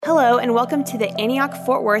Hello, and welcome to the Antioch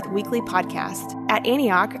Fort Worth Weekly Podcast. At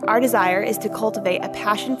Antioch, our desire is to cultivate a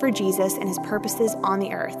passion for Jesus and his purposes on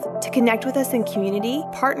the earth. To connect with us in community,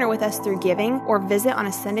 partner with us through giving, or visit on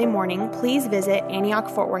a Sunday morning, please visit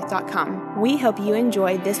AntiochFortWorth.com. We hope you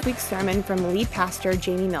enjoy this week's sermon from lead pastor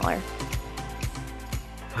Jamie Miller.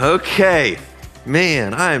 Okay,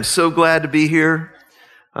 man, I am so glad to be here.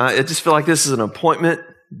 I just feel like this is an appointment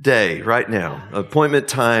day right now, appointment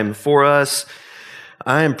time for us.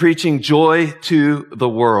 I am preaching joy to the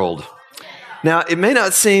world. Now, it may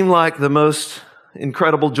not seem like the most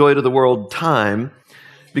incredible joy to the world time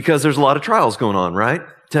because there's a lot of trials going on, right?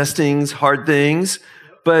 Testings, hard things,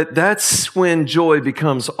 but that's when joy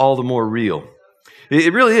becomes all the more real.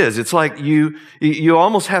 It really is. It's like you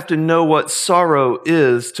almost have to know what sorrow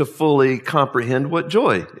is to fully comprehend what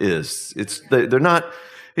joy is. It's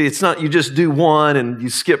not you just do one and you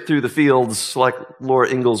skip through the fields like Laura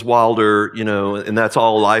Ingalls Wilder, and that's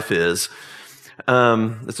all life is.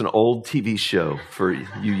 It's an old TV show for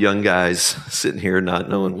you young guys sitting here not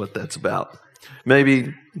knowing what that's about.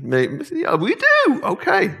 Maybe, yeah, we do.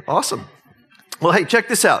 Okay, awesome. Well, hey, check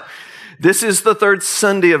this out. This is the third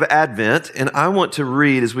Sunday of Advent, and I want to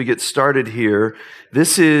read as we get started here.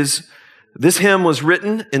 This hymn was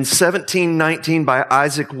written in 1719 by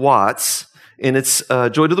Isaac Watts. And it's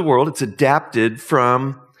Joy to the World. It's adapted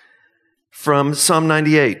from Psalm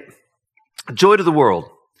 98. Joy to the world.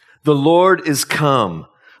 The Lord is come.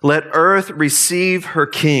 Let earth receive her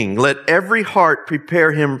King. Let every heart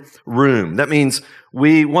prepare him room. That means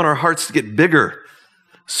we want our hearts to get bigger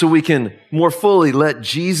so we can more fully let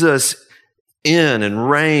Jesus in and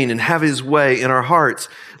reign and have his way in our hearts.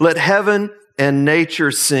 Let heaven and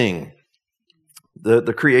nature sing.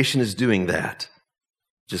 The creation is doing that.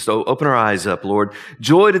 Just open our eyes up, Lord.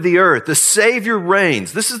 Joy to the earth. The Savior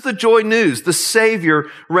reigns. This is the joy news. The Savior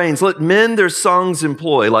reigns. Let men their songs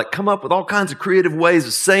employ. Like come up with all kinds of creative ways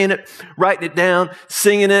of saying it, writing it down,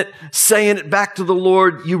 singing it, saying it back to the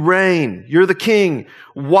Lord. You reign. You're the King.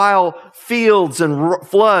 While fields and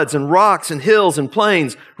floods and rocks and hills and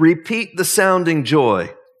plains repeat the sounding joy.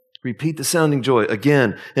 Repeat the sounding joy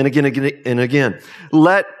again and again and again.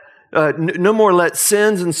 No more let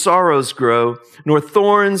sins and sorrows grow, nor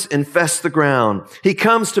thorns infest the ground. He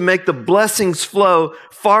comes to make the blessings flow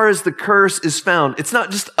far as the curse is found. It's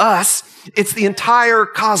not just us, it's the entire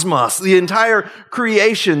cosmos, the entire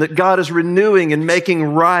creation that God is renewing and making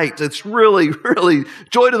right. It's really, really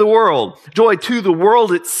joy to the world, joy to the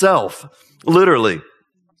world itself, literally.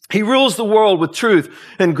 He rules the world with truth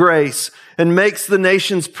and grace and makes the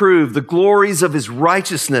nations prove the glories of his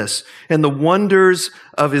righteousness and the wonders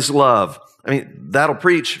of his love. I mean, that'll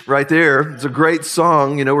preach right there. It's a great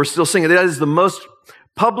song. We're still singing. That is the most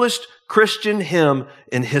published Christian hymn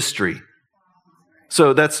in history.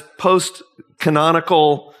 So that's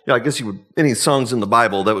post-canonical. I guess any songs in the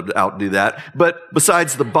Bible that would outdo that. But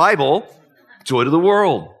besides the Bible, joy to the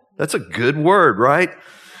world. That's a good word, right?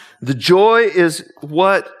 The joy is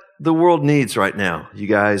what the world needs right now, you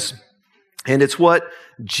guys. And it's what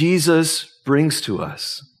Jesus brings to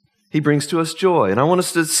us. He brings to us joy. And I want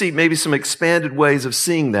us to see maybe some expanded ways of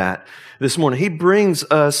seeing that this morning. He brings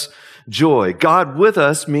us joy. God with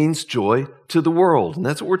us means joy to the world. And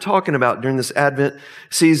that's what we're talking about during this Advent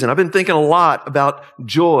season. I've been thinking a lot about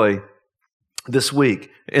joy this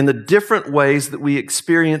week and the different ways that we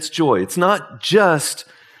experience joy. It's not just,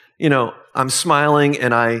 I'm smiling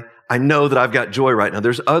and I know that I've got joy right now.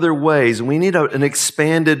 There's other ways, and we need an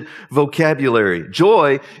expanded vocabulary.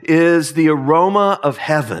 Joy is the aroma of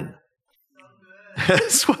heaven.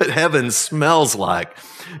 That's what heaven smells like.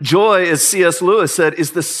 Joy, as C.S. Lewis said,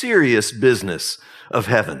 is the serious business of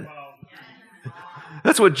heaven.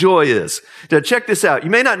 That's what joy is. Now, check this out. You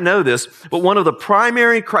may not know this, but one of the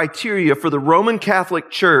primary criteria for the Roman Catholic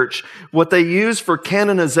Church, what they use for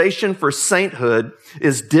canonization for sainthood,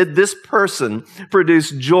 is did this person produce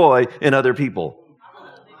joy in other people?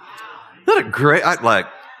 Isn't that great?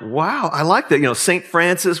 Wow, I like that. St.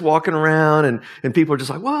 Francis walking around and people are just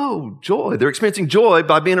like, whoa, joy. They're experiencing joy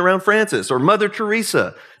by being around Francis. Or Mother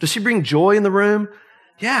Teresa. Does she bring joy in the room?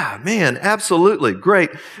 Yeah, man, absolutely.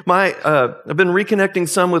 Great. I've been reconnecting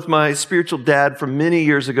some with my spiritual dad from many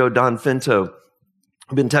years ago, Don Finto.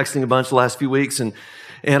 I've been texting a bunch the last few weeks and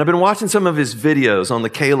I've been watching some of his videos on the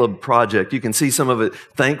Caleb Project. You can see some of it,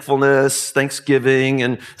 thankfulness, thanksgiving,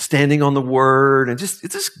 and standing on the word, and it's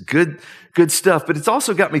just good stuff. But it's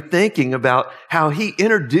also got me thinking about how he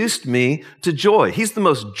introduced me to joy. He's the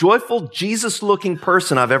most joyful, Jesus-looking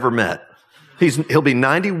person I've ever met. He'll be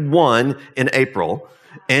 91 in April.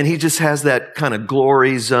 And he just has that kind of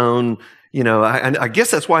glory zone, I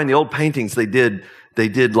guess that's why in the old paintings they did they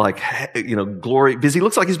did like, glory, because he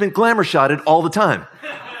looks like he's been glamour shotted all the time.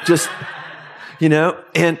 Just,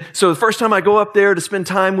 and so the first time I go up there to spend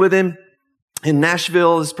time with him in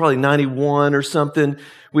Nashville, it's probably 91 or something.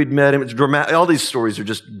 We'd met him. It's dramatic. All these stories are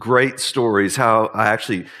just great stories. How I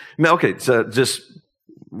actually, okay, so just,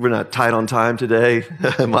 we're not tight on time today.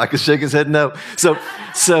 Mike is shaking his head no. So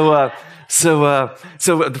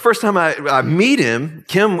the first time I meet him,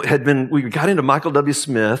 we got into Michael W.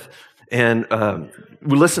 Smith, and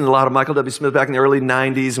we listened to a lot of Michael W. Smith back in the early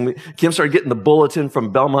 90s, and Kim started getting the bulletin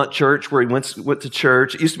from Belmont Church, where he went to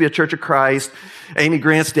church. It used to be a Church of Christ. Amy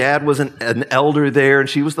Grant's dad was an elder there, and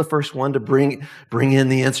she was the first one to bring in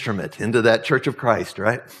the instrument into that Church of Christ,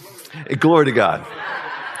 right? Glory to God.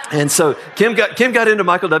 And so Kim got into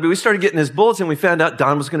Michael W. We started getting his bulletin. We found out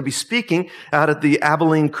Don was going to be speaking out at the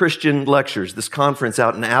Abilene Christian Lectures, this conference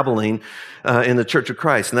out in Abilene in the Church of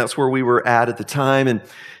Christ. And that's where we were at the time.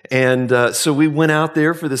 And so we went out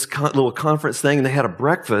there for this little conference thing, and they had a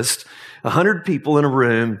breakfast. 100 people in a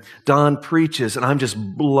room. Don preaches, and I'm just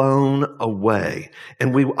blown away.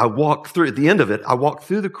 And I walk through, at the end of it, I walk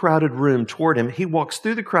through the crowded room toward him. He walks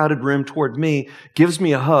through the crowded room toward me, gives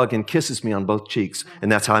me a hug, and kisses me on both cheeks.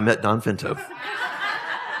 And that's how I met Don Finto.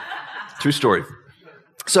 True story.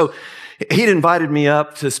 So he'd invited me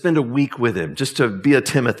up to spend a week with him, just to be a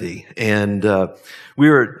Timothy. And we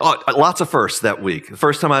were, lots of firsts that week. The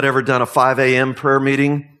first time I'd ever done a 5 a.m. prayer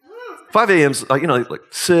meeting. 5 a.m.'s, like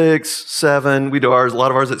 6, 7. We do ours, a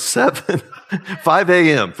lot of ours at 7. 5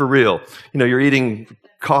 a.m. for real. You're eating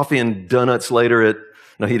coffee and donuts later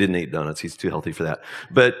no, he didn't eat donuts. He's too healthy for that.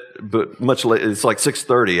 But much later, it's like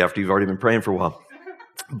 6:30 after you've already been praying for a while.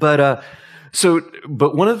 But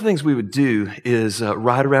one of the things we would do is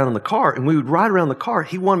ride around in the car, and we would ride around the car.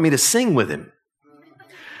 He wanted me to sing with him.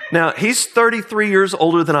 Now, he's 33 years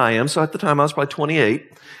older than I am, so at the time I was probably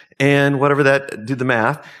 28, and whatever that, do the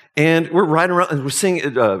math. And we're riding around, and we're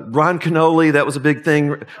singing Ron Canoli, that was a big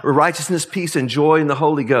thing. Righteousness, peace, and joy in the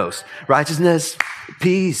Holy Ghost. Righteousness,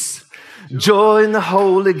 peace, joy in the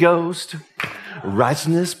Holy Ghost.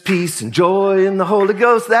 Righteousness, peace, and joy in the Holy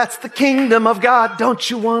Ghost. That's the kingdom of God. Don't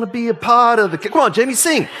you want to be a part of the kingdom? Come on, Jamie,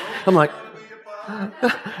 sing. I'm like,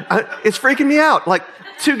 it's freaking me out. Like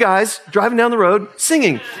 2 guys driving down the road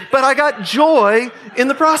singing. But I got joy in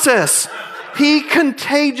the process. He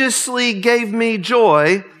contagiously gave me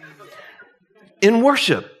joy in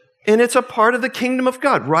worship. And it's a part of the kingdom of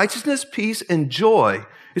God. Righteousness, peace, and joy.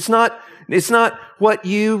 It's not what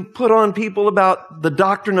you put on people about the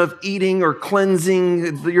doctrine of eating or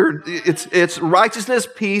cleansing. It's righteousness,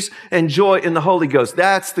 peace, and joy in the Holy Ghost.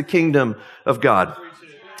 That's the kingdom of God.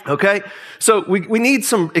 Okay? So we need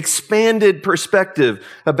some expanded perspective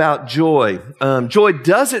about joy. Joy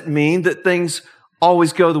doesn't mean that things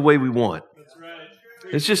always go the way we want.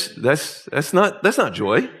 It's just, that's not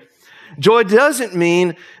joy. Joy doesn't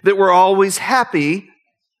mean that we're always happy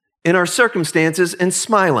in our circumstances and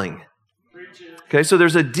smiling. Okay, so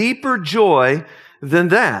there's a deeper joy than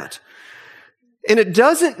that. And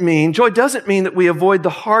joy doesn't mean that we avoid the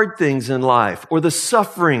hard things in life or the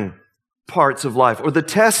suffering parts of life or the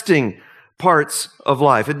testing parts of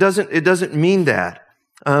life. It doesn't mean that.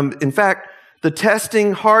 In fact, the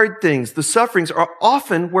testing, hard things, the sufferings are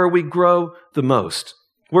often where we grow the most.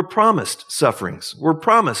 We're promised sufferings. We're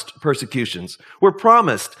promised persecutions. We're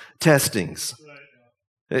promised testings.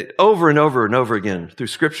 Over and over and over again through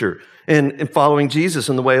Scripture and following Jesus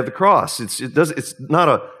in the way of the cross. It's not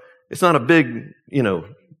a big,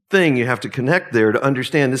 thing you have to connect there to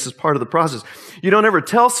understand this is part of the process. You don't ever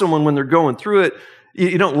tell someone when they're going through it.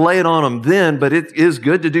 You don't lay it on them then, but it is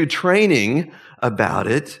good to do training about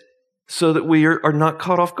it so that we are not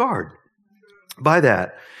caught off guard by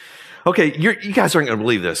that. Okay, you guys aren't going to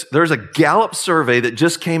believe this. There's a Gallup survey that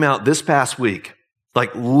just came out this past week. Like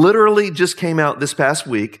literally just came out this past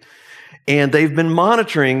week. And they've been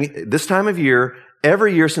monitoring this time of year,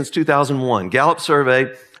 every year since 2001. Gallup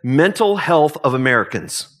survey, mental health of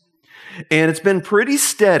Americans. And it's been pretty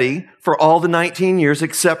steady for all the 19 years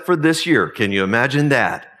except for this year. Can you imagine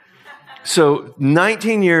that? So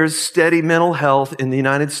 19 years steady mental health in the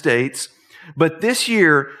United States. But this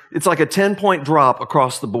year, it's like a 10-point drop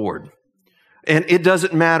across the board. And it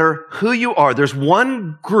doesn't matter who you are. There's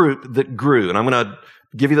one group that grew, and I'm going to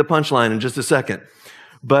give you the punchline in just a second.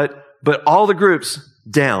 But all the groups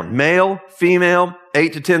down. Male, female,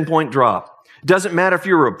 8 to 10-point drop. It doesn't matter if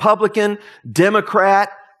you're a Republican,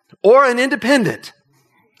 Democrat, or an independent.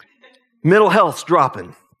 Mental health's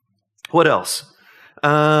dropping. What else?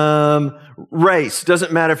 Race.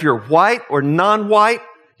 Doesn't matter if you're white or non-white,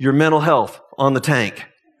 your mental health on the tank.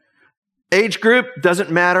 Age group, doesn't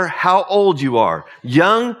matter how old you are.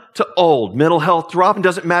 Young to old, mental health dropping.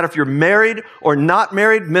 Doesn't matter if you're married or not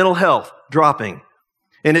married, mental health dropping.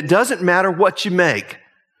 And it doesn't matter what you make.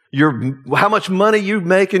 How much money you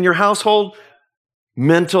make in your household,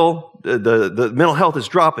 the mental health is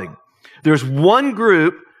dropping. There's one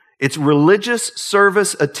group, it's religious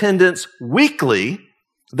service attendance weekly,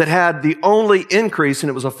 that had the only increase, and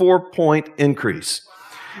it was a 4-point increase.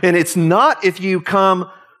 And it's not if you come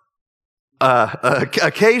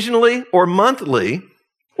occasionally or monthly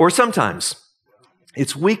or sometimes.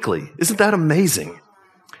 It's weekly. Isn't that amazing?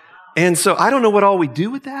 And so I don't know what all we do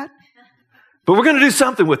with that, but we're going to do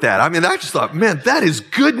something with that. I mean, I just thought, man, that is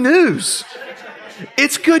good news.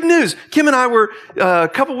 It's good news. Kim and I were, a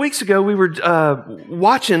couple weeks ago, we were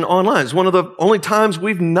watching online. It's one of the only times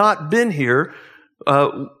we've not been here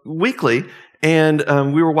weekly.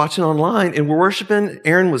 And we were watching online and we're worshiping.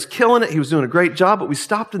 Aaron was killing it. He was doing a great job, but we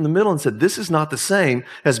stopped in the middle and said, this is not the same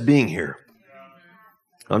as being here.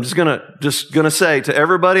 I'm just gonna say to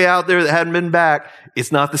everybody out there that hadn't been back,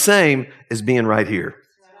 it's not the same as being right here.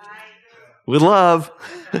 With love,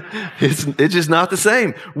 it's just not the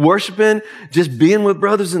same. Worshiping, just being with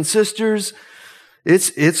brothers and sisters,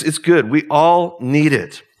 it's good. We all need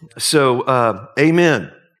it. So,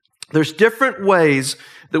 amen. There's different ways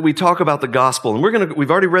that we talk about the gospel. And we've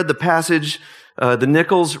already read the passage. The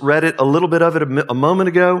Nichols read it, a little bit of it a moment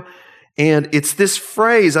ago. And it's this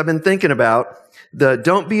phrase I've been thinking about,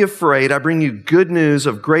 don't be afraid. I bring you good news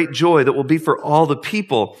of great joy that will be for all the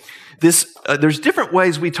people. There's different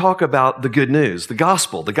ways we talk about the good news, the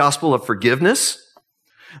gospel of forgiveness,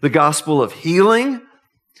 the gospel of healing,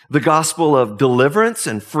 the gospel of deliverance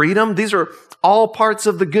and freedom. These are all parts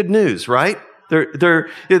of the good news, right? They're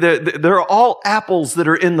all apples that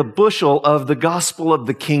are in the bushel of the gospel of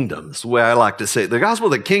the kingdom. That's the way I like to say it. The gospel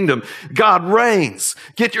of the kingdom, God reigns.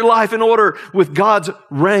 Get your life in order with God's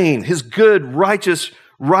reign, His good, righteous,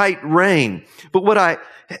 right reign. But what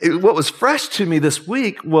was fresh to me this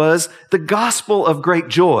week was the gospel of great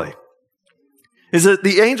joy. Is that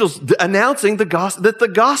the angels announcing that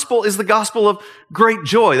the gospel is the gospel of great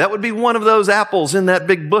joy. That would be one of those apples in that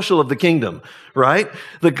big bushel of the kingdom, right?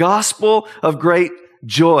 The gospel of great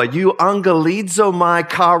joy. You angelizo mai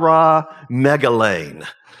kara megalane.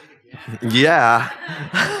 Yeah.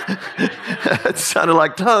 It sounded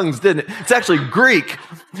like tongues, didn't it? It's actually Greek.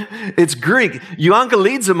 It's Greek.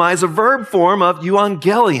 Euangelizomai is a verb form of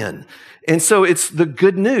euangelion. And so it's the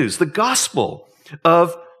good news, the gospel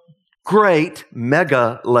of great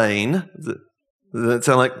megalane. Does that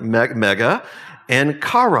sound like mega? And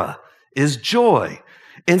kara is joy.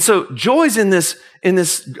 And so joy's in this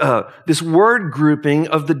word grouping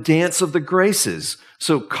of the dance of the graces.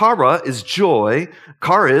 So kara is joy,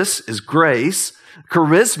 charis is grace,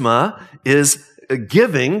 charisma is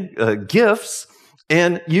giving, gifts,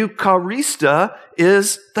 and eucharista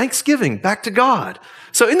is thanksgiving back to God.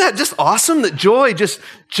 So isn't that just awesome that joy just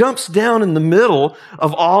jumps down in the middle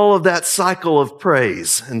of all of that cycle of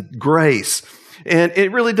praise and grace? And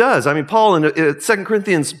it really does. I mean, Paul in 2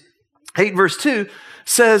 Corinthians 8 verse 2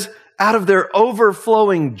 says, out of their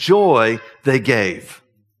overflowing joy, they gave.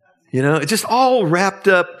 You know, it's just all wrapped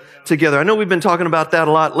up together. I know we've been talking about that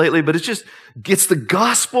a lot lately, but it's the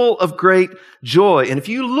gospel of great joy. And if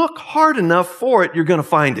you look hard enough for it, you're going to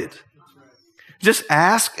find it. Just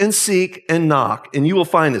ask and seek and knock, and you will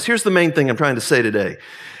find this. Here's the main thing I'm trying to say today.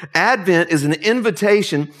 Advent is an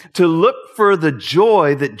invitation to look for the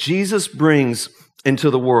joy that Jesus brings into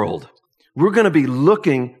the world. We're going to be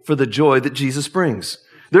looking for the joy that Jesus brings.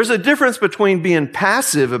 There's a difference between being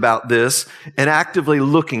passive about this and actively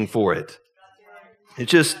looking for it. It's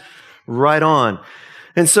just right on.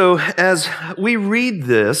 And so as we read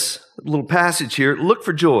this little passage here, look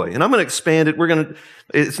for joy. And I'm going to expand it.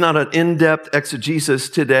 It's not an in-depth exegesis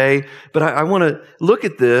today, but I want to look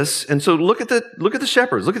at this. And so look at the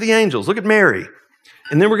shepherds, look at the angels, look at Mary.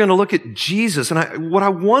 And then we're going to look at Jesus. And what I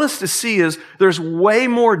want us to see is there's way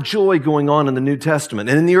more joy going on in the New Testament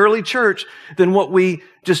and in the early church than what we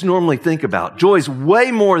just normally think about. Joy's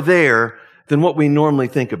way more there than what we normally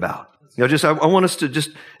think about. You know, I want us to just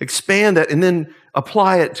expand that and then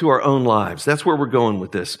apply it to our own lives. That's where we're going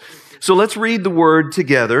with this. So let's read the word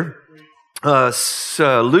together.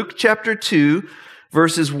 Luke chapter 2,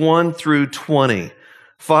 verses 1 through 20.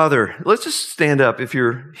 Father, let's just stand up if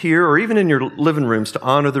you're here or even in your living rooms to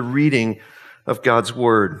honor the reading of God's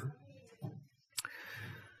word.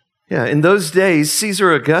 Yeah, in those days,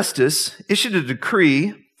 Caesar Augustus issued a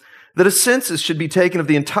decree that a census should be taken of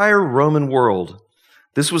the entire Roman world.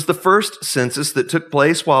 This was the first census that took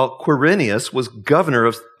place while Quirinius was governor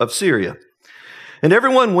of Syria. And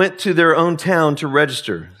everyone went to their own town to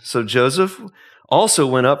register. So Joseph also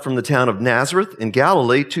went up from the town of Nazareth in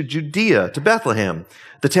Galilee to Judea, to Bethlehem,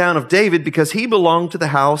 the town of David, because he belonged to the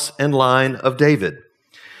house and line of David.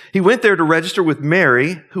 He went there to register with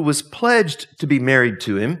Mary, who was pledged to be married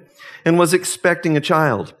to him and was expecting a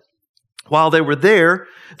child. While they were there,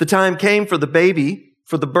 the time came for the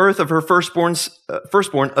birth of her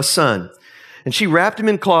firstborn, a son. And she wrapped him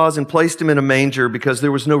in cloths and placed him in a manger because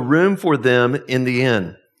there was no room for them in the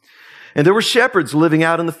inn. And there were shepherds living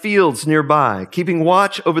out in the fields nearby, keeping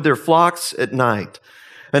watch over their flocks at night.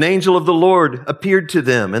 An angel of the Lord appeared to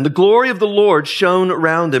them, and the glory of the Lord shone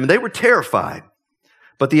around them, and they were terrified.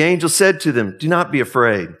 But the angel said to them, "Do not be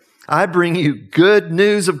afraid. I bring you good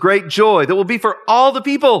news of great joy that will be for all the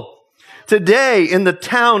people. Today, in the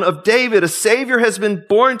town of David, a Savior has been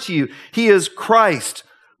born to you. He is Christ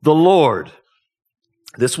the Lord.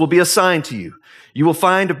 This will be a sign to you. You will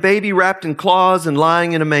find a baby wrapped in cloths and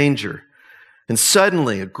lying in a manger." And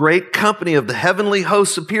suddenly a great company of the heavenly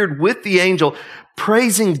hosts appeared with the angel,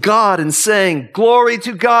 praising God and saying, "Glory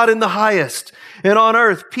to God in the highest, and on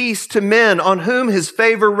earth peace to men on whom his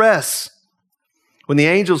favor rests." When the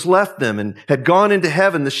angels left them and had gone into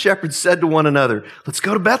heaven, the shepherds said to one another, "Let's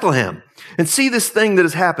go to Bethlehem and see this thing that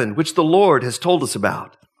has happened, which the Lord has told us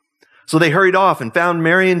about." So they hurried off and found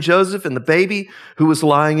Mary and Joseph and the baby who was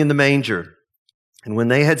lying in the manger. And when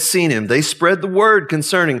they had seen him, they spread the word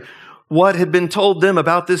concerning what had been told them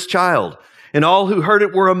about this child. And all who heard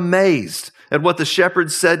it were amazed at what the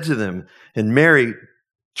shepherds said to them. And Mary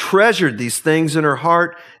treasured these things in her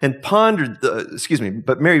heart and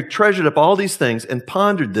but Mary treasured up all these things and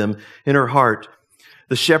pondered them in her heart.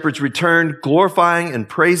 The shepherds returned, glorifying and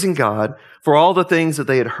praising God for all the things that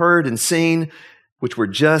they had heard and seen, which were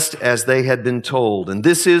just as they had been told. And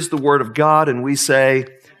this is the word of God, and we say,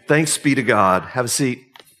 thanks be to God. Have a seat.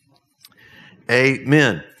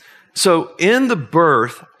 Amen. So in the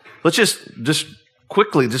birth, let's just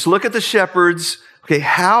quickly look at the shepherds. Okay,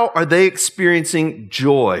 how are they experiencing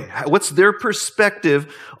joy? What's their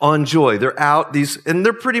perspective on joy? They're out and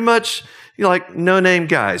they're pretty much like no-name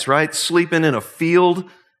guys, right? Sleeping in a field,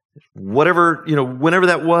 whatever, whenever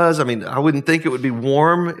that was. I mean, I wouldn't think it would be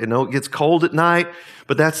warm. It gets cold at night,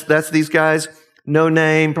 but that's these guys, no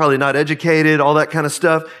name, probably not educated, all that kind of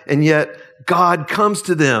stuff. And yet God comes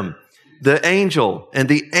to them, the angel and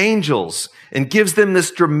the angels, and gives them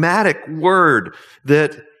this dramatic word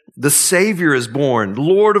that the Savior is born,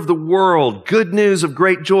 Lord of the world, good news of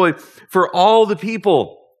great joy for all the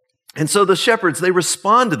people. And so the shepherds, they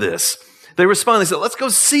respond to this. They say, let's go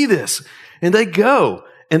see this. And they go.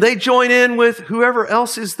 And they join in with whoever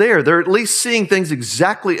else is there. They're at least seeing things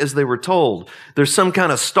exactly as they were told. There's some kind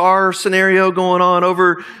of star scenario going on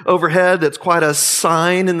overhead that's quite a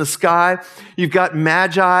sign in the sky. You've got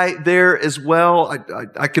Magi there as well.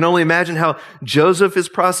 I can only imagine how Joseph is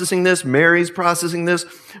processing this, Mary's processing this,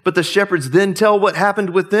 but the shepherds then tell what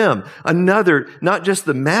happened with them. Not just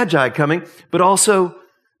the Magi coming, but also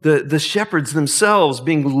the shepherds themselves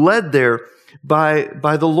being led there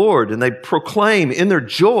by the Lord, and they proclaim in their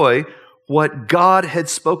joy what God had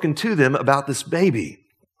spoken to them about this baby.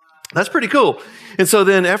 That's pretty cool. And so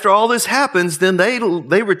then after all this happens, then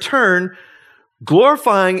they return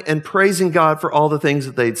glorifying and praising God for all the things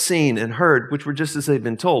that they'd seen and heard, which were just as they'd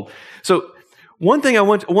been told. So one thing I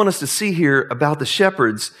want us to see here about the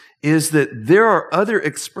shepherds is that there are other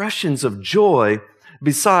expressions of joy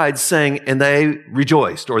besides saying, and they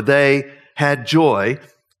rejoiced, or they had joy.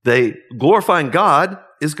 Glorifying God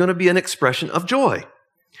is going to be an expression of joy.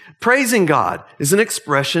 Praising God is an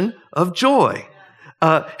expression of joy.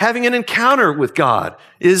 Having an encounter with God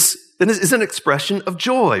is an expression of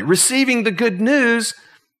joy. Receiving the good news,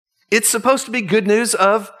 it's supposed to be good news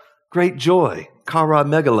of great joy. Kara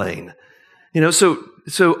megalane.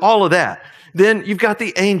 So all of that. Then you've got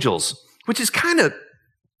the angels, which is kind of,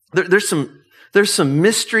 there's some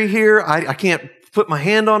mystery here. I can't put my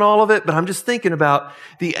hand on all of it, but I'm just thinking about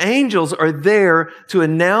the angels are there to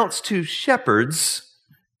announce to shepherds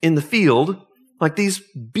in the field, like these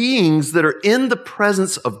beings that are in the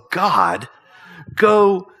presence of God,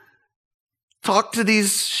 go talk to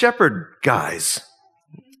these shepherd guys.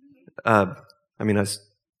 Does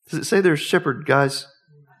it say they're shepherd guys?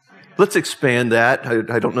 Let's expand that.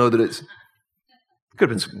 I don't know that could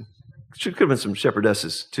have been some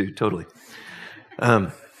shepherdesses too, totally.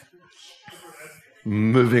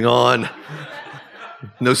 Moving on.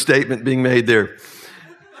 No statement being made there.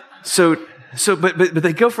 But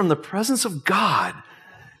they go from the presence of God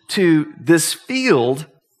to this field,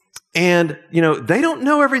 and they don't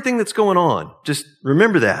know everything that's going on. Just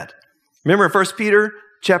remember that. Remember in 1 Peter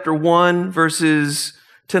chapter 1, verses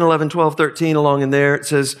 10, 11, 12, 13, along in there, it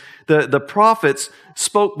says, the prophets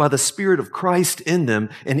spoke by the Spirit of Christ in them,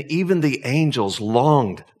 and even the angels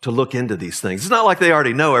longed to look into these things. It's not like they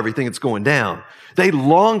already know everything that's going down. They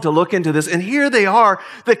long to look into this, and here they are,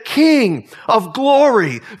 the King of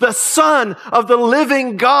glory, the Son of the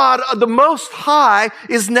living God, the Most High,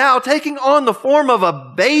 is now taking on the form of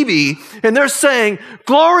a baby, and they're saying,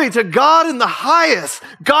 glory to God in the highest.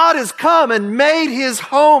 God has come and made his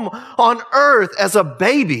home on earth as a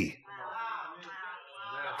baby.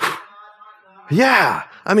 Yeah,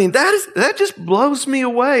 I mean, that just blows me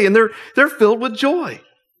away, and they're filled with joy.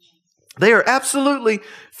 They are absolutely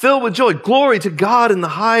filled with joy. Glory to God in the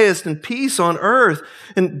highest, and peace on earth,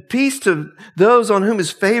 and peace to those on whom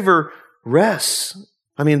his favor rests.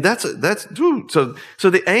 I mean, so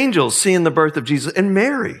the angels seeing the birth of Jesus, and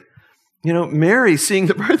Mary, Mary seeing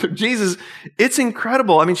the birth of Jesus, it's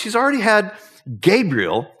incredible. I mean, she's already had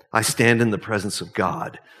Gabriel, I stand in the presence of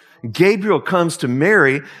God. Gabriel comes to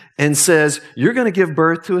Mary and says, you're going to give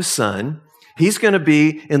birth to a son. He's going to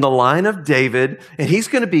be in the line of David, and he's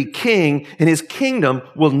going to be king, and his kingdom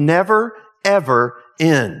will never, ever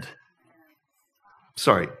end.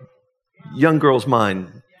 Sorry, young girl's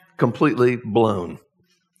mind completely blown.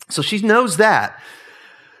 So she knows that.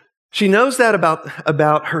 She knows that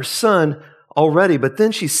about her son already, but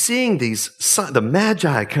then she's seeing the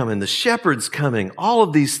Magi coming, the shepherds coming, all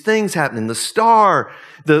of these things happening, the star,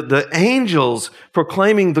 the angels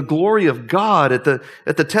proclaiming the glory of God at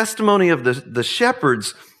the testimony of the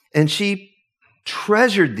shepherds, and she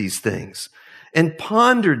treasured these things and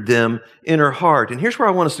pondered them in her heart. And here's where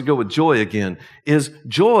I want us to go with joy again, is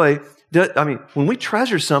joy. When we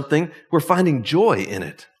treasure something, we're finding joy in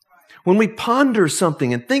it. When we ponder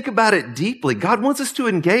something and think about it deeply, God wants us to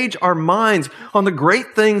engage our minds on the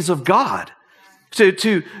great things of God,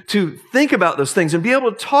 to think about those things and be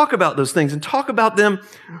able to talk about those things and talk about them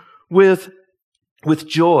with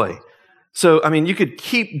joy. So, you could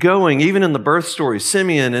keep going, even in the birth story,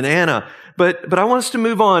 Simeon and Anna, but I want us to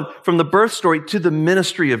move on from the birth story to the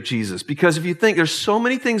ministry of Jesus, because if you think there's so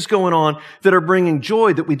many things going on that are bringing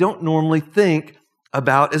joy that we don't normally think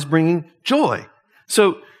about as bringing joy.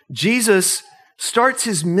 So, Jesus starts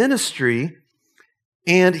his ministry,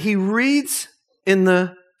 and he reads in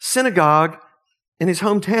the synagogue in his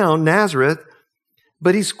hometown, Nazareth,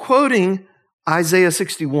 but he's quoting Isaiah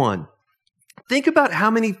 61. Think about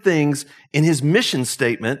how many things in his mission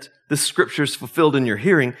statement, this scripture is fulfilled in your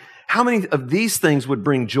hearing, how many of these things would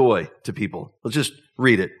bring joy to people? Let's just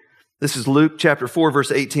read it. This is Luke chapter 4,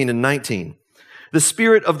 verse 18 and 19. The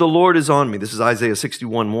Spirit of the Lord is on me. This is Isaiah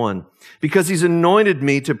 61:1. Because he's anointed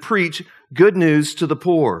me to preach good news to the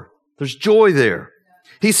poor. There's joy there.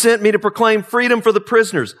 He sent me to proclaim freedom for the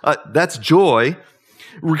prisoners. That's joy.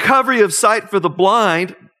 Recovery of sight for the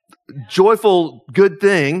blind. Joyful, good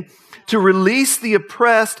thing. To release the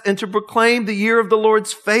oppressed and to proclaim the year of the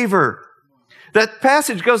Lord's favor. That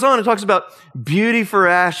passage goes on and talks about beauty for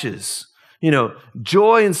ashes.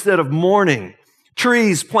 Joy instead of mourning.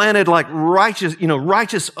 Trees planted like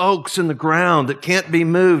righteous oaks in the ground that can't be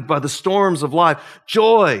moved by the storms of life.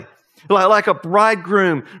 Joy, like a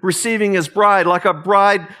bridegroom receiving his bride, like a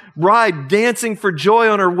bride dancing for joy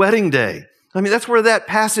on her wedding day. That's where that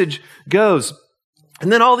passage goes.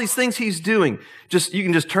 And then all these things he's doing, you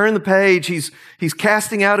can just turn the page. He's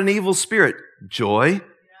casting out an evil spirit. Joy.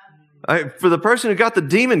 For the person who got the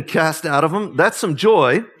demon cast out of him, that's some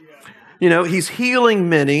joy. He's healing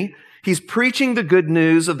many. He's preaching the good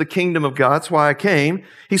news of the kingdom of God. That's why I came.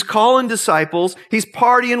 He's calling disciples. He's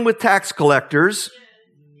partying with tax collectors.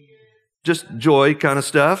 Just joy kind of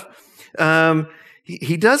stuff.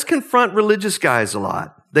 He does confront religious guys a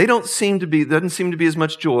lot. Doesn't seem to be as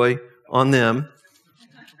much joy on them.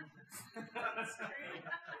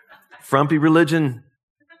 Frumpy religion.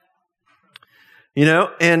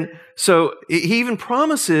 And so he even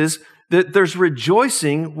promises that there's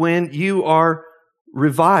rejoicing when you are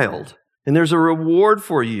reviled, and there's a reward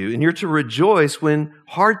for you, and you're to rejoice when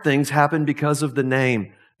hard things happen because of the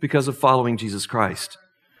name, because of following Jesus Christ.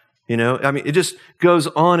 It just goes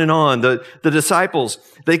on and on. The disciples,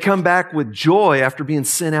 they come back with joy after being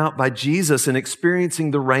sent out by Jesus and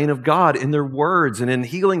experiencing the reign of God in their words and in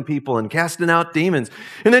healing people and casting out demons.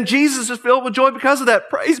 And then Jesus is filled with joy because of that.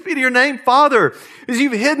 Praise be to your name, Father, as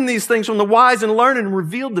you've hidden these things from the wise and learned and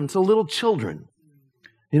revealed them to little children.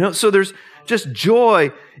 So there's just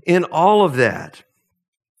joy in all of that.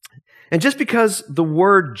 And just because the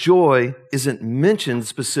word joy isn't mentioned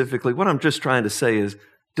specifically, what I'm just trying to say is,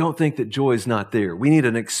 don't think that joy is not there. We need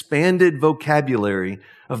an expanded vocabulary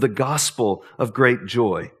of the gospel of great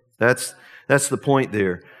joy. That's the point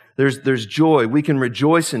there. There's joy. We can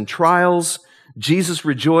rejoice in trials, Jesus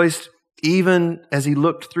rejoiced even as he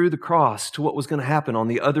looked through the cross to what was going to happen on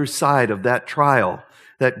the other side of that trial,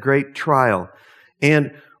 that great trial.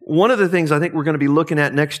 And one of the things I think we're going to be looking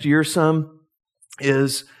at next year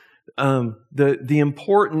is the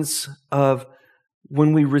importance of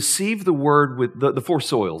when we receive the word with the four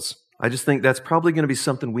soils. I just think that's probably going to be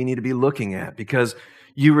something we need to be looking at, because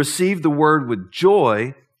you receive the word with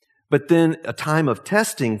joy, but then a time of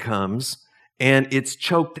testing comes and it's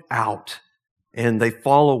choked out and they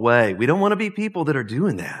fall away. We don't want to be people that are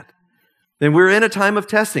doing that. And we're in a time of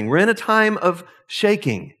testing. We're in a time of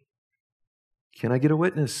shaking. Can I get a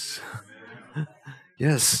witness?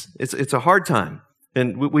 Yes, it's a hard time.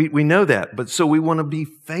 And we know that. But so we want to be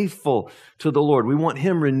faithful to the Lord. We want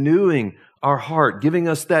Him renewing our heart, giving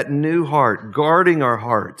us that new heart, guarding our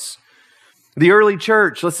hearts. The early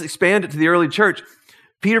church, let's expand it to the early church.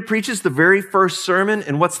 Peter preaches the very first sermon,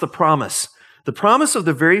 and what's the promise? The promise of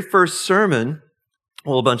the very first sermon,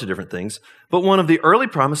 well, a bunch of different things, but one of the early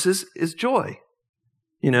promises is joy.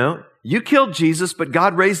 You know, you killed Jesus, but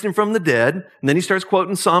God raised Him from the dead. And then he starts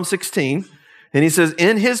quoting Psalm 16, and he says,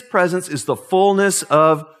 in His presence is the fullness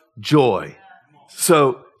of joy.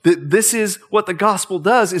 So this is what the gospel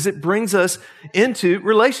does, is it brings us into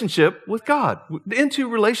relationship with God, into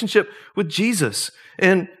relationship with Jesus.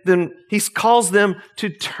 And then He calls them to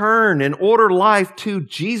turn and order life to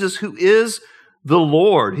Jesus, who is the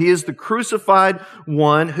Lord. He is the crucified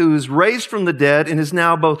one who is raised from the dead and is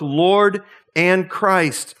now both Lord and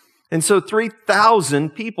Christ. And so 3,000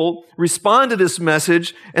 people respond to this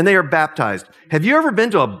message and they are baptized. Have you ever been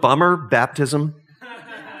to a bummer baptism?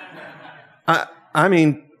 I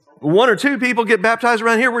mean, one or two people get baptized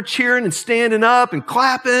around here. We're cheering and standing up and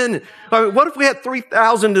clapping. I mean, what if we had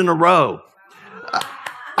 3,000 in a row?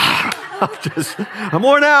 I'm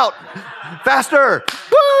worn out. Faster.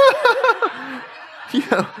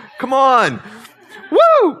 Yeah, come on.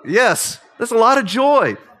 Woo! Yes, that's a lot of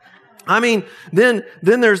joy. I mean, then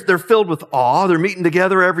they're filled with awe. They're meeting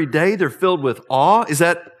together every day. They're filled with awe.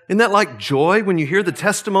 Isn't that like joy when you hear the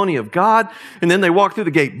testimony of God? And then they walk through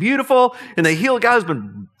the gate beautiful, and they heal a guy who's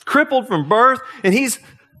been crippled from birth, and he's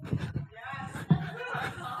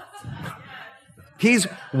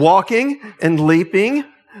walking and leaping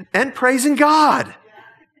and praising God.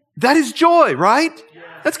 That is joy, right?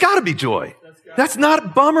 That's got to be joy. That's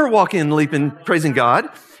not bummer walking and leaping, praising God.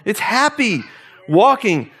 It's happy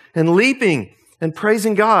walking and leaping and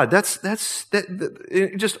praising God. That's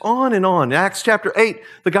just on and on. Acts chapter 8,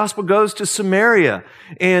 the gospel goes to Samaria,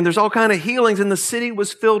 and there's all kind of healings, and the city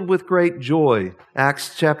was filled with great joy.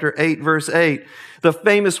 Acts chapter 8, verse 8, the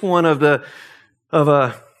famous one I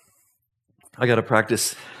got to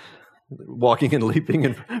practice walking and leaping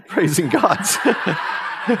and praising God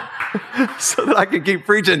so that I can keep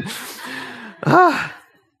preaching.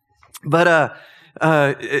 But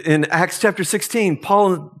in Acts chapter 16,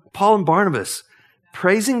 Paul and Barnabas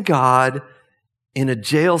praising God in a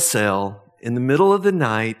jail cell in the middle of the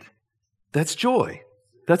night, that's joy.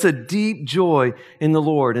 That's a deep joy in the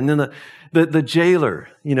Lord. And then the jailer,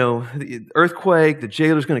 the earthquake, the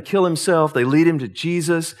jailer's going to kill himself. They lead him to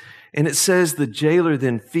Jesus. And it says the jailer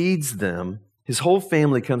then feeds them. His whole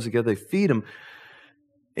family comes together. They feed him.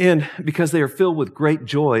 And because they are filled with great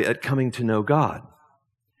joy at coming to know God.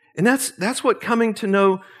 And that's what coming to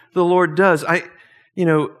know the Lord does.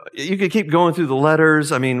 You could keep going through the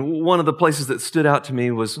letters. I mean, one of the places that stood out to me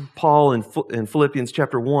was Paul in Philippians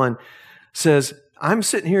chapter 1 says, I'm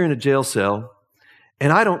sitting here in a jail cell,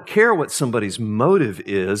 and I don't care what somebody's motive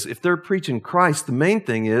is. If they're preaching Christ, the main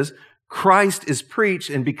thing is Christ is preached,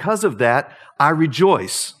 and because of that, I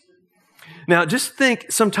rejoice. Now, just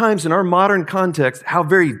think sometimes in our modern context how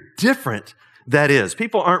very different that is.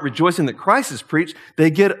 People aren't rejoicing that Christ is preached.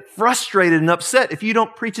 They get frustrated and upset if you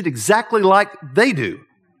don't preach it exactly like they do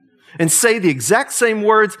and say the exact same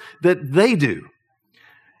words that they do.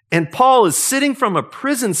 And Paul is sitting from a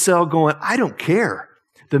prison cell going, I don't care.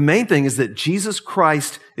 The main thing is that Jesus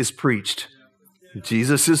Christ is preached.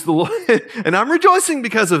 Jesus is the Lord. And I'm rejoicing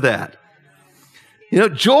because of that.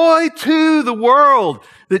 Joy to the world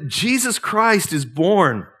that Jesus Christ is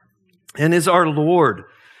born and is our Lord.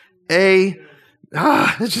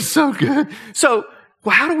 It's just so good. So,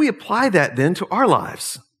 how do we apply that then to our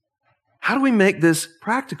lives? How do we make this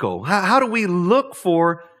practical? How do we look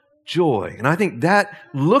for joy? And I think that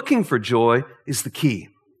looking for joy is the key.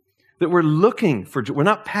 That we're looking for joy. We're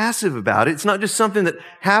not passive about it. It's not just something that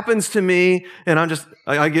happens to me and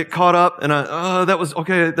I get caught up and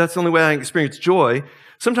that's the only way I experience joy.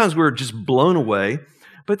 Sometimes we're just blown away.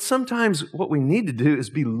 But sometimes what we need to do is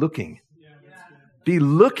be looking. Be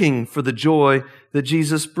looking for the joy that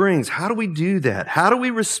Jesus brings. How do we do that? How do we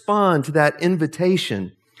respond to that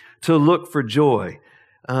invitation to look for joy?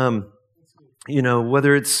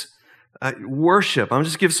 Whether it's worship. I'm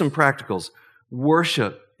just give some practicals.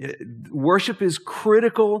 Worship is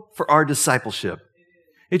critical for our discipleship.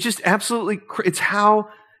 It's just absolutely, it's how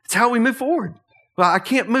we move forward. Well, I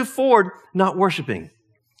can't move forward not worshiping.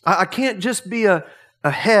 I can't just be a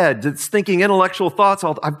head that's thinking intellectual thoughts.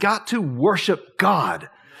 I've got to worship God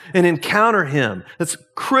and encounter Him. That's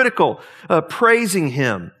critical. Praising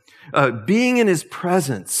Him, being in His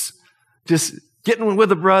presence, just getting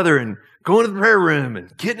with a brother and going to the prayer room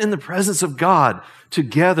and getting in the presence of God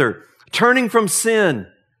together, turning from sin.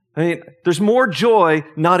 I mean, there's more joy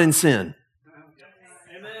not in sin.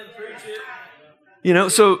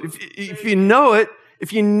 So if you know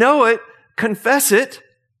it, confess it.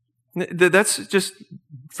 That's just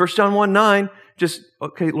 1 John 1:9. Just,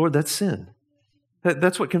 okay, Lord, that's sin.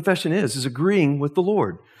 That's what confession is agreeing with the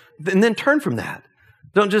Lord. And then turn from that.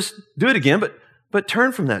 Don't just do it again, but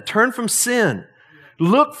turn from that. Turn from sin.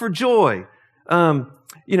 Look for joy.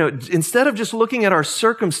 Instead of just looking at our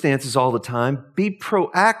circumstances all the time, be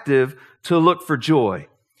proactive to look for joy.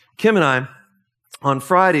 Kim and I, on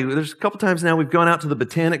Friday, there's a couple times now we've gone out to the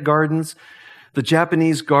Botanic Gardens. The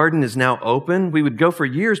Japanese garden is now open. We would go for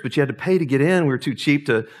years, but you had to pay to get in. We were too cheap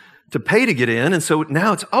to pay to get in. And so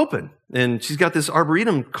now it's open. And she's got this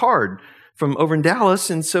Arboretum card from over in Dallas.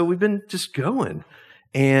 And so we've been just going.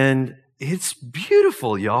 And it's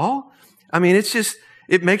beautiful, y'all. I mean,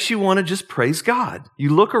 it makes you want to just praise God.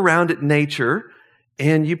 You look around at nature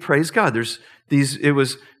and you praise God.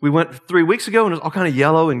 We went 3 weeks ago and it was all kind of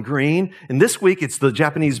yellow and green. And this week it's the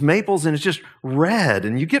Japanese maples and it's just red.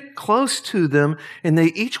 And you get close to them and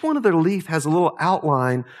each one of their leaf has a little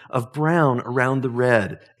outline of brown around the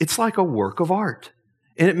red. It's like a work of art.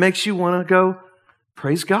 And it makes you want to go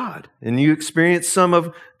praise God. And you experience some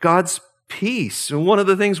of God's peace. And one of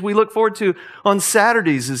the things we look forward to on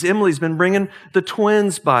Saturdays is Emily's been bringing the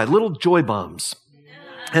twins by, little joy bombs.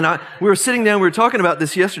 And we were sitting down, we were talking about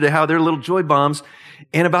this yesterday, how they're little joy bombs.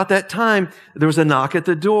 And about that time, there was a knock at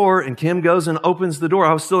the door, and Kim goes and opens the door.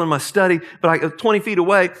 I was still in my study, but I was 20 feet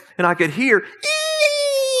away, and I could hear, ee,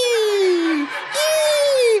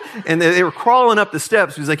 ee. And they were crawling up the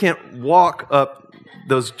steps because they can't walk up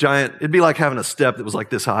those giant, it'd be like having a step that was like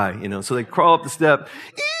this high, So they crawl up the step,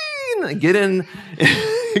 and they get in,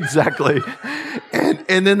 exactly.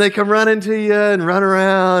 And then they come running to you and run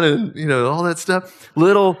around and, all that stuff.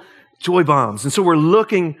 Little joy bombs. And so we're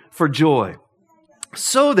looking for joy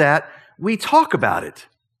so that we talk about it.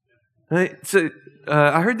 Right? So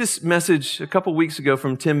I heard this message a couple weeks ago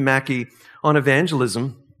from Tim Mackey on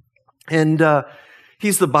evangelism. And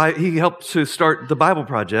he helped to start the Bible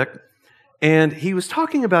Project. And he was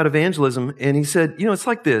talking about evangelism. And he said, it's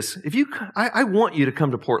like this. I want you to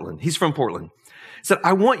come to Portland. He's from Portland. He said,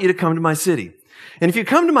 I want you to come to my city. And if you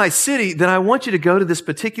come to my city, then I want you to go to this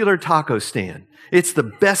particular taco stand. It's the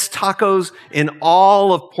best tacos in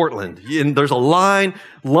all of Portland. And there's a line,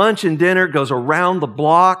 lunch and dinner goes around the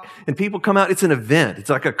block, and people come out. It's an event. It's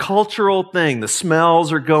like a cultural thing. The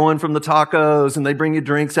smells are going from the tacos, and they bring you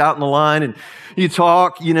drinks out in the line, and you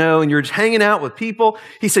talk, and you're just hanging out with people.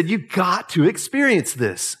 He said, you got to experience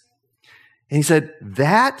this. And he said,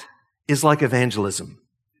 that is like evangelism.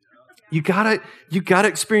 You gotta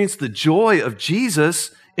experience the joy of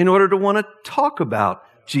Jesus in order to want to talk about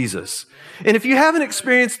Jesus. And if you haven't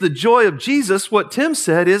experienced the joy of Jesus, what Tim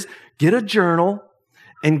said is get a journal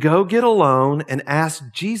and go get alone and ask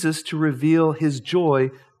Jesus to reveal His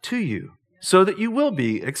joy to you so that you will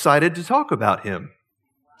be excited to talk about Him.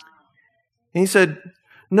 And he said,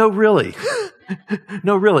 no, really.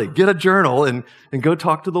 No, really. Get a journal and go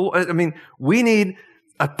talk to the Lord. I mean, we need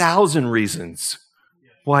 1,000 reasons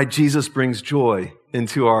why Jesus brings joy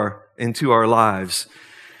into our lives.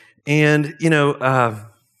 And,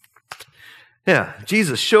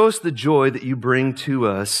 Jesus, show us the joy that you bring to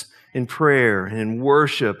us in prayer and in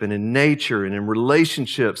worship and in nature and in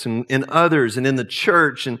relationships and in others and in the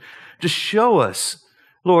church. And just show us,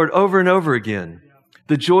 Lord, over and over again,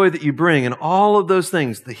 the joy that you bring and all of those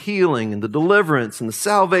things, the healing and the deliverance and the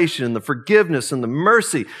salvation and the forgiveness and the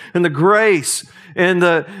mercy and the grace and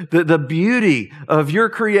the beauty of your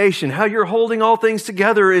creation, how you're holding all things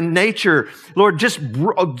together in nature. Lord, just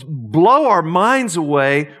blow our minds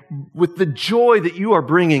away with the joy that you are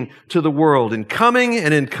bringing to the world in coming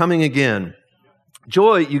and in coming again.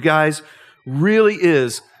 Joy, you guys, really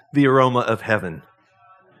is the aroma of heaven.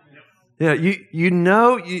 Yeah,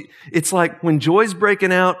 it's like when joy's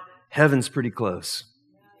breaking out, heaven's pretty close.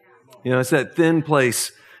 It's that thin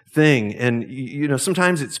thing. And,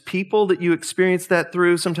 sometimes it's people that you experience that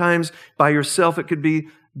through. Sometimes by yourself, it could be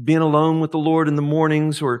being alone with the Lord in the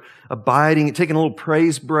mornings, or abiding, taking a little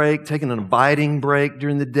praise break, taking an abiding break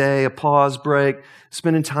during the day, a pause break,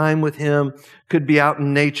 spending time with Him. Could be out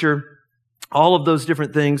in nature, all of those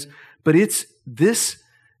different things. But it's this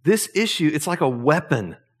issue, it's like a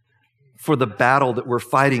weapon for the battle that we're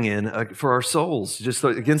fighting in for our souls, just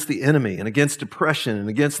against the enemy and against depression and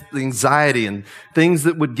against the anxiety and things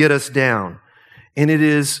that would get us down. And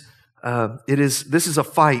this is a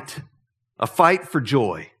fight for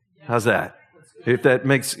joy. How's that? If that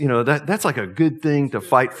makes, that's like a good thing to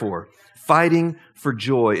fight for. Fighting for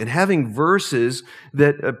joy and having verses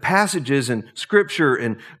that passages in Scripture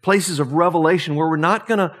and places of revelation where we're not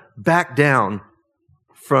going to back down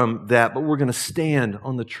from that, but we're going to stand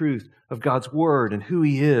on the truth of God's Word and who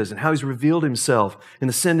He is and how He's revealed Himself in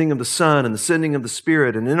the sending of the Son and the sending of the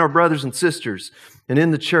Spirit and in our brothers and sisters and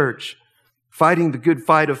in the church, fighting the good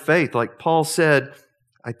fight of faith. Like Paul said,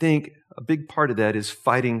 I think a big part of that is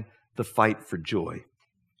fighting the fight for joy.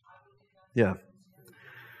 Yeah.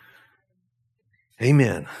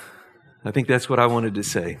 Amen. I think that's what I wanted to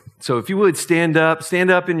say. So if you would stand up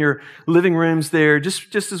in your living rooms there,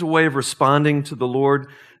 just as a way of responding to the Lord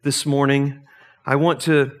this morning. I want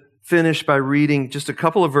to finish by reading just a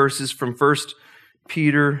couple of verses from 1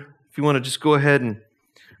 Peter. If you want to just go ahead and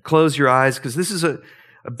close your eyes, because this is a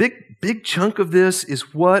big chunk of this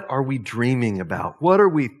is, what are we dreaming about? What are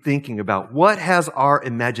we thinking about? What has our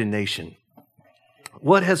imagination?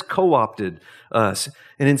 What has co-opted us?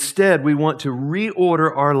 And instead, we want to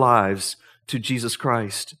reorder our lives to Jesus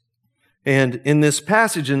Christ. And in this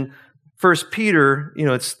passage in 1 Peter,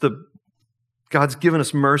 God's given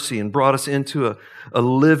us mercy and brought us into a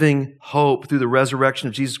living hope through the resurrection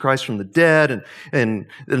of Jesus Christ from the dead, and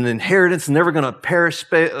an inheritance never going to perish,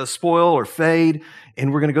 spoil, or fade.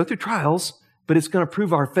 And we're going to go through trials, but it's going to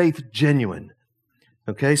prove our faith genuine.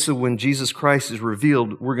 Okay, so when Jesus Christ is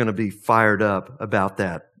revealed, we're going to be fired up about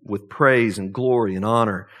that with praise and glory and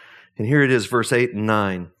honor. And here it is, verse 8 and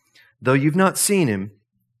 9. Though you've not seen Him,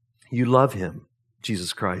 you love Him,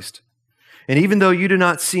 Jesus Christ. And even though you do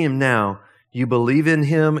not see Him now, you believe in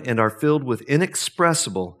Him and are filled with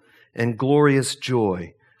inexpressible and glorious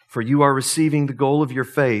joy, for you are receiving the goal of your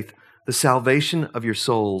faith, the salvation of your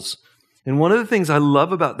souls. And one of the things I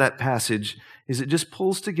love about that passage is it just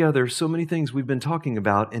pulls together so many things we've been talking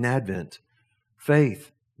about in Advent.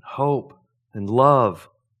 Faith, hope, and love,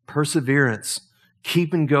 perseverance,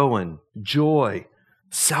 keeping going, joy,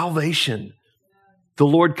 salvation, the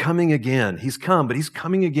Lord coming again. He's come, but He's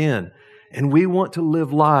coming again. And we want to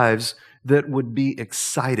live lives that would be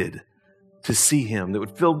excited to see Him, that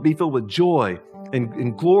would be filled with joy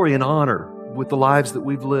and glory and honor with the lives that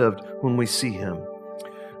we've lived when we see Him.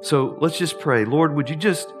 So let's just pray. Lord, would you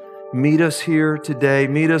just meet us here today?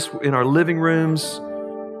 Meet us in our living rooms,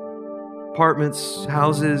 apartments,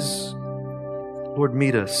 houses. Lord,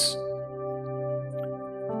 meet us.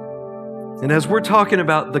 And as we're talking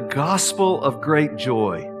about the gospel of great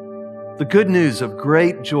joy, the good news of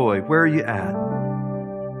great joy, where are you at?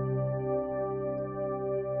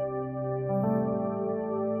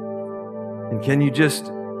 And can you just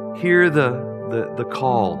hear the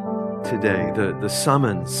call today, the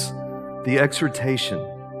summons, the exhortation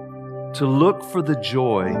to look for the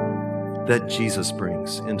joy that Jesus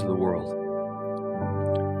brings into the world?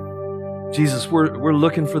 Jesus, we're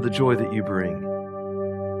looking for the joy that you bring.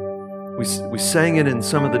 We sang it in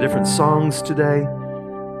some of the different songs today.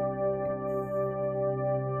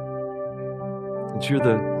 And you're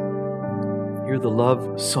the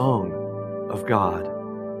love song of God.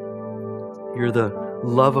 You're the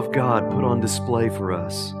love of God put on display for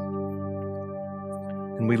us.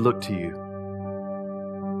 And we look to you.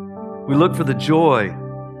 We look for the joy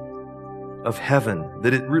of heaven,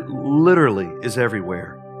 that it literally is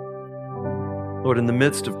everywhere. Lord, in the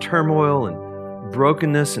midst of turmoil and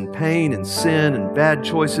brokenness and pain and sin and bad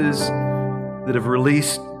choices that have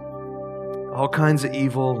released all kinds of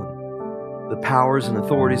evil, the powers and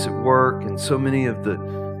authorities at work and so many of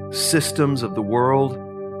the systems of the world.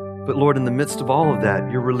 But Lord, in the midst of all of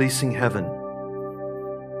that, you're releasing heaven.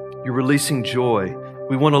 You're releasing joy.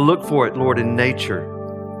 We want to look for it, Lord, in nature.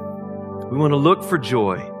 We want to look for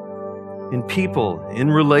joy in people, in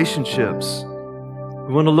relationships.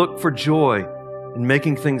 We want to look for joy in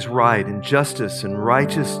making things right, in justice and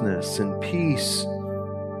righteousness and peace.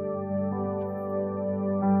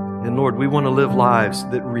 And Lord, we want to live lives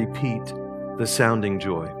that repeat the sounding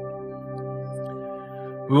joy.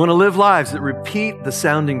 We want to live lives that repeat the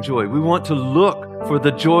sounding joy. We want to look for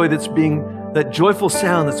the joy that joyful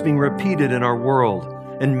sound that's being repeated in our world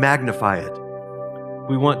and magnify it.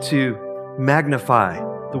 We want to magnify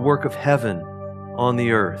the work of heaven on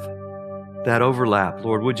the earth. That overlap,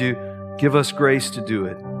 Lord, would you give us grace to do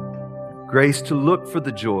it? Grace to look for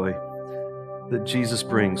the joy that Jesus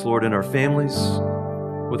brings, Lord, in our families,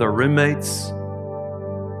 with our roommates.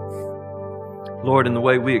 Lord, in the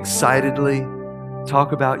way we excitedly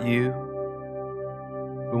talk about you.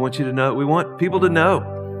 We want you to know, we want people to know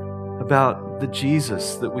about the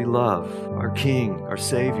Jesus that we love, our King, our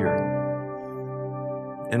Savior.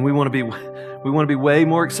 And we want to be way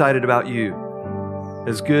more excited about you,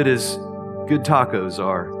 as good tacos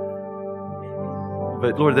are.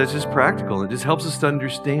 But Lord, that's just practical. It just helps us to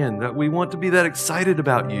understand that we want to be that excited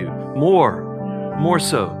about you more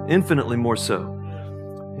so, infinitely more so.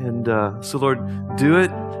 And so Lord, do it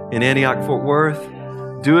in Antioch, Fort Worth.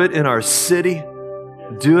 Do it in our city.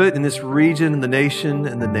 Do it in this region, in the nation,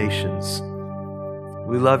 and the nations.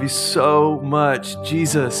 We love you so much,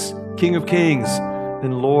 Jesus, King of Kings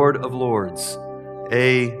and Lord of Lords.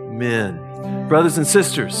 Amen. Brothers and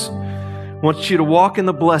sisters, I want you to walk in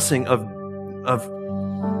the blessing of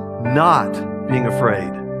not being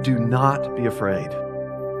afraid. Do not be afraid,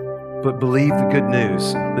 but believe the good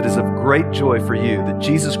news that is of great joy for you, that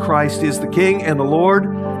Jesus Christ is the King and the Lord,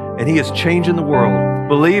 and He is changing the world.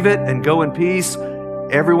 Believe it and go in peace.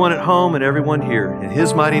 Everyone at home and everyone here, in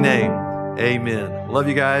His mighty name, amen. Love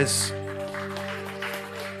you guys.